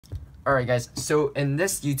Alright guys, so in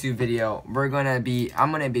this YouTube video, I'm gonna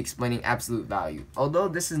be explaining absolute value. Although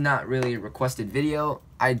this is not really a requested video,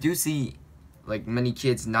 I do see like many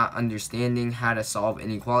kids not understanding how to solve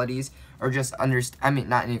inequalities, or just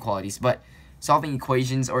not inequalities, but solving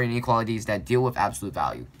equations or inequalities that deal with absolute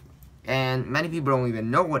value. And many people don't even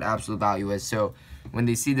know what absolute value is, so when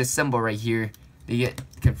they see this symbol right here, they get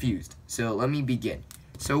confused. So let me begin.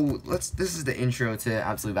 So this is the intro to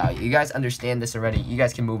absolute value. You guys understand this already. You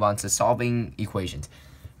guys can move on to solving equations.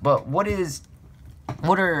 But what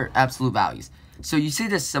are absolute values? So you see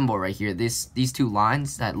this symbol right here, these two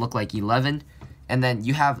lines that look like 11, and then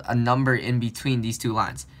you have a number in between these two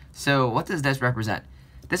lines. So what does this represent?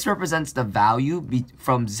 This represents the value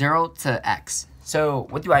from 0 to x. So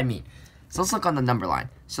what do I mean? So let's look on the number line.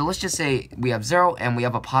 So let's just say we have 0 and we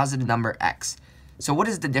have a positive number x. So what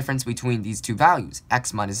is the difference between these two values,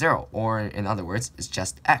 x minus 0, or in other words, it's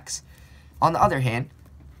just x. On the other hand,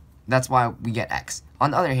 that's why we get x.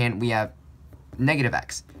 On the other hand, we have negative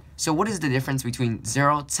x. So what is the difference between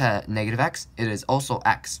 0 to negative x? It is also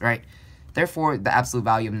x, right? Therefore, the absolute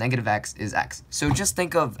value of negative x is x. So just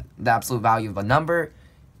think of the absolute value of a number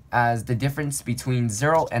as the difference between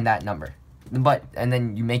 0 and that number. And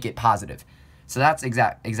then you make it positive. So that's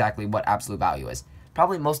exactly what absolute value is.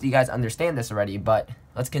 Probably most of you guys understand this already, but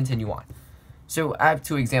let's continue on. So I have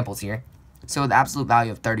two examples here. So the absolute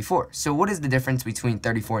value of 34. So what is the difference between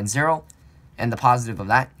 34 and 0 and the positive of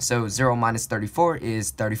that? So 0 minus 34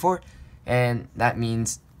 is 34, and that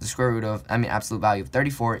means the square root of, absolute value of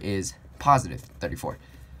 34 is positive 34.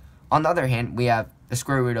 On the other hand, we have the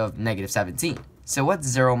square root of negative 17. So what's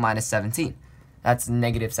 0 minus 17? That's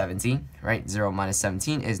negative 17, right? 0 minus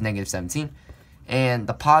 17 is negative 17. And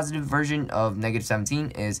the positive version of negative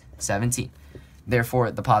 17 is 17.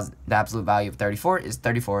 Therefore, the absolute value of 34 is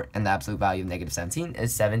 34, and the absolute value of negative 17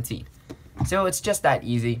 is 17. So it's just that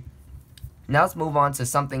easy. Now let's move on to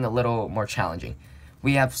something a little more challenging.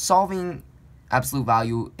 We have solving absolute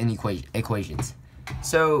value in equations.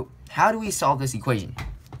 So how do we solve this equation?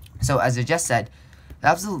 So as I just said, the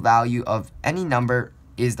absolute value of any number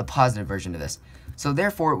is the positive version of this. So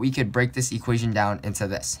therefore, we could break this equation down into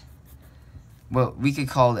this. Well, we could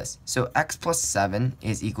call this. So x plus 7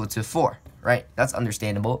 is equal to 4, right? That's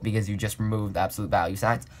understandable because you just removed the absolute value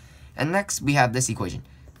signs. And next, we have this equation.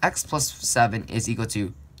 X plus 7 is equal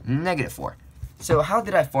to negative 4. So how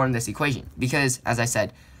did I form this equation? Because, as I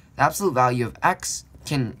said, the absolute value of x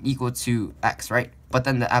can equal to x, right? But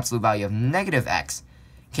then the absolute value of negative x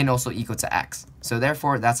can also equal to x. So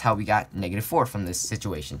therefore, that's how we got negative 4 from this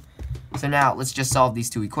situation. So now, let's just solve these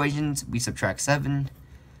two equations. We subtract 7.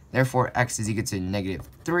 Therefore, x is equal to negative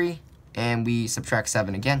 3, and we subtract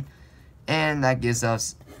 7 again, and that gives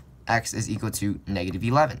us x is equal to negative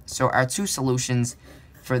 11. So our two solutions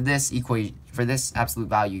for this absolute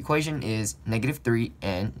value equation is negative 3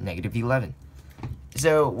 and negative 11.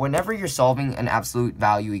 So whenever you're solving an absolute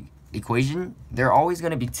value equation, there are always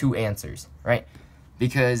going to be two answers, right?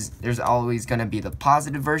 Because there's always going to be the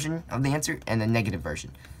positive version of the answer and the negative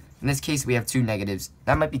version. In this case, we have two negatives.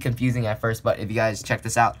 That might be confusing at first, but if you guys check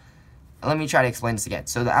this out, let me try to explain this again.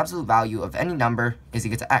 So the absolute value of any number is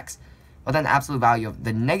equal to x, but then the absolute value of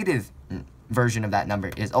the negative version of that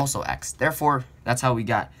number is also x. Therefore, that's how we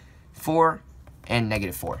got 4 and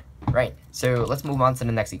negative 4, right? So let's move on to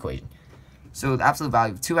the next equation. So the absolute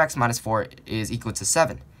value of 2x minus 4 is equal to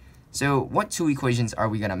 7. So what two equations are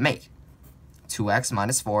we going to make? 2x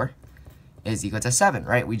minus 4 is equal to 7,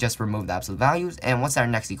 right? We just removed the absolute values. And what's our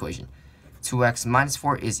next equation? 2x minus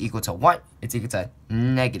 4 is equal to what? It's equal to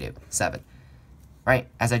negative 7, right?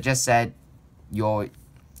 As I just said, your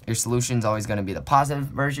solution is always going to be the positive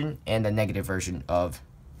version and the negative version of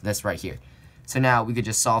this right here. So now we could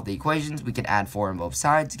just solve the equations. We could add 4 on both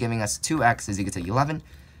sides, giving us 2x is equal to 11.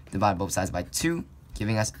 Divide both sides by 2,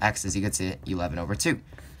 giving us x is equal to 11 over 2.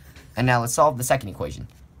 And now let's solve the second equation.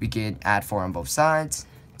 We could add 4 on both sides.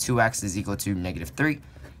 2x is equal to negative 3.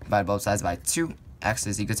 Divide both sides by 2. X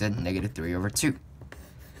is equal to negative 3 over 2.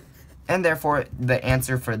 And therefore, the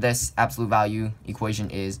answer for this absolute value equation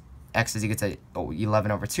is x is equal to 11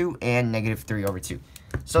 over 2 and negative 3 over 2.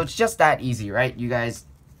 So it's just that easy, right? You guys,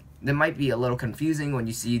 that might be a little confusing when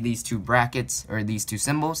you see these two brackets or these two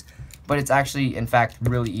symbols, but it's actually, in fact,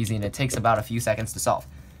 really easy, and it takes about a few seconds to solve.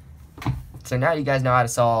 So now you guys know how to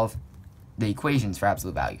solve the equations for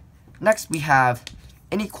absolute value. Next, we have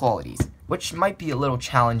inequalities, which might be a little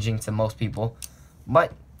challenging to most people,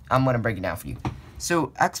 but I'm going to break it down for you.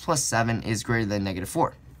 So x plus 7 is greater than negative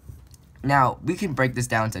 4. Now, we can break this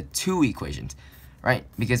down to two equations, right?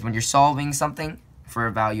 Because when you're solving something for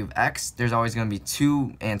a value of x, there's always going to be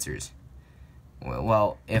two answers.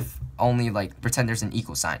 Well, if only like pretend there's an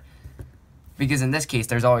equal sign. Because in this case,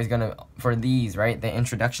 there's always gonna, for these, right, the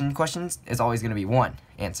introduction questions is always gonna be one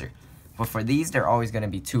answer. But for these, they're always gonna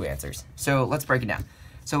be two answers. So let's break it down.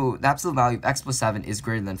 So the absolute value of x plus 7 is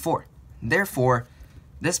greater than 4. Therefore,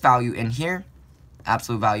 this value in here,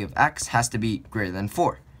 absolute value of x, has to be greater than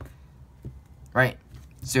 4. Right?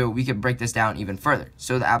 So we could break this down even further.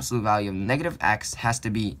 So the absolute value of negative x has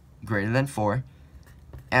to be greater than 4,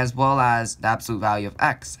 as well as the absolute value of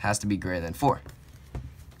x has to be greater than 4.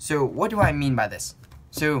 So what do I mean by this?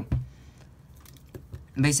 So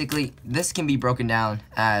basically, this can be broken down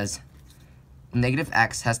as negative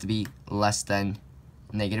x has to be less than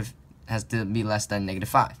negative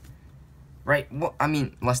 5. Right? Well, I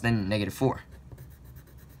mean less than negative 4.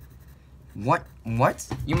 What?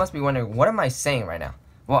 You must be wondering, what am I saying right now?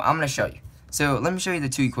 Well, I'm going to show you. So let me show you the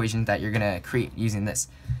two equations that you're going to create using this.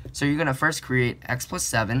 So you're going to first create x plus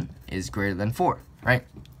 7 is greater than 4, right?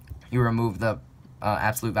 You remove the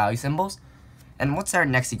absolute value symbols. And what's our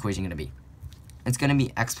next equation going to be? It's going to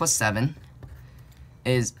be x plus 7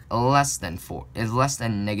 is less than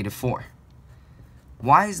negative 4.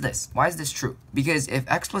 Why is this? Why is this true? Because if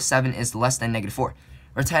x plus 7 is less than negative 4,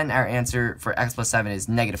 pretend our answer for x plus 7 is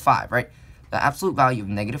negative 5, right? The absolute value of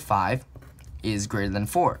negative 5 is greater than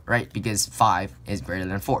 4, right? Because 5 is greater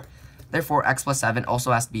than 4. Therefore, x plus 7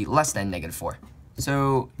 also has to be less than negative 4.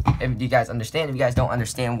 So, if you guys understand, if you guys don't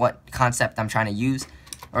understand what concept I'm trying to use,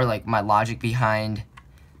 or like my logic behind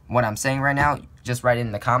what I'm saying right now, just write it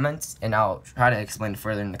in the comments, and I'll try to explain it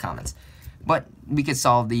further in the comments. But we could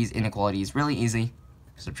solve these inequalities really easy.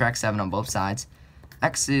 Subtract 7 on both sides.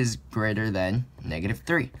 X is greater than negative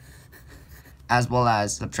 3. As well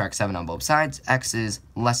as subtract 7 on both sides, x is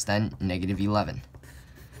less than negative 11.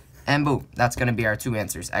 And boom, that's going to be our two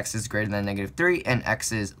answers. X is greater than negative 3, and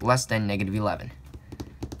x is less than negative 11.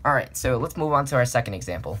 Alright, so let's move on to our second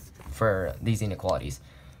example for these inequalities.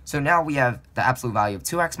 So now we have the absolute value of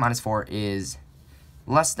 2x minus 4 is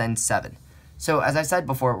less than 7. So as I said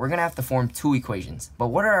before, we're going to have to form two equations. But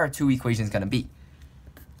what are our two equations going to be?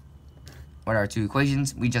 What are our two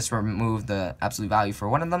equations? We just remove the absolute value for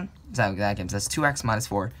one of them. So that gives us 2x minus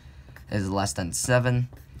 4 is less than 7.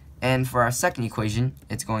 And for our second equation,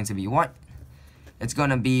 it's going to be what? It's going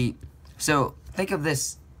to be, so think of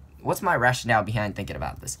this. What's my rationale behind thinking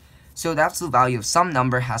about this? So the absolute value of some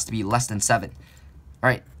number has to be less than 7.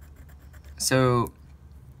 Right? So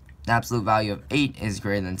the absolute value of 8 is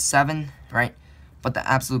greater than 7, right? But the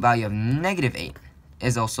absolute value of negative 8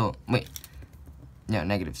 is also,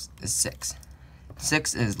 negative is 6.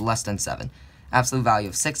 6 is less than 7. Absolute value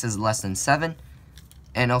of 6 is less than 7.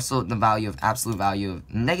 And also the absolute value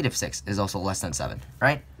of negative 6 is also less than 7,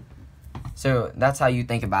 right? So that's how you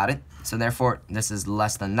think about it. So therefore, this is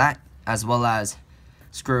less than that, as well as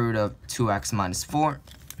square root of 2x minus 4.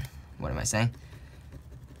 What am I saying?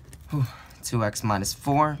 2x minus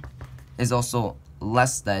 4 is also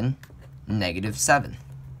less than negative 7,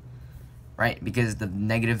 right? Because the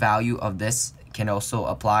negative value of this can also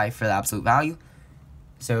apply for the absolute value.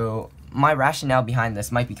 So my rationale behind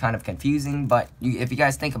this might be kind of confusing, but if you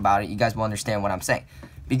guys think about it, you guys will understand what I'm saying.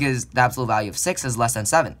 Because the absolute value of 6 is less than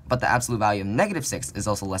 7, but the absolute value of negative 6 is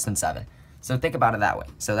also less than 7. So think about it that way.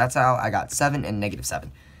 So that's how I got 7 and negative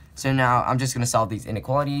 7. So now I'm just going to solve these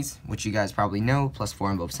inequalities, which you guys probably know, plus 4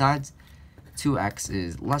 on both sides. 2x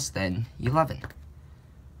is less than 11.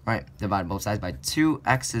 Right, divide both sides by 2.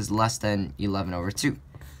 X is less than 11 over 2.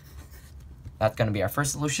 That's going to be our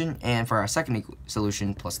first solution. And for our second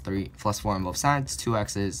solution, plus 4 on both sides,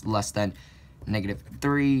 2x is less than negative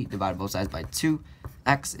 3. Divide both sides by 2.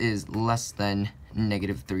 X is less than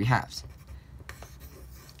negative 3/2.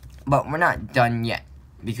 But we're not done yet.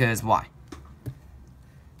 Because why?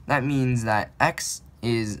 That means that x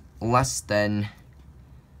is less than...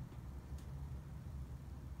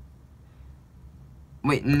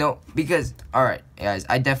 Wait, no, because, alright, guys,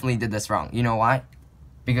 I definitely did this wrong. You know why?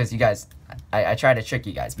 Because you guys, I try to trick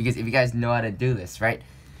you guys. Because if you guys know how to do this, right?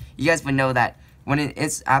 You guys would know that when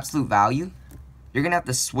it's absolute value, you're going to have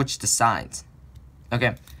to switch the signs.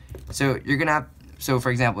 Okay? So, you're going to have, so for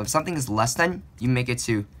example, if something is less than, you make it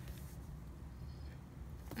to,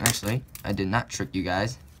 actually, I did not trick you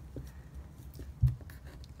guys.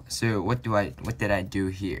 So, what did I do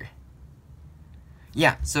here?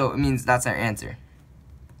 Yeah, so it means that's our answer.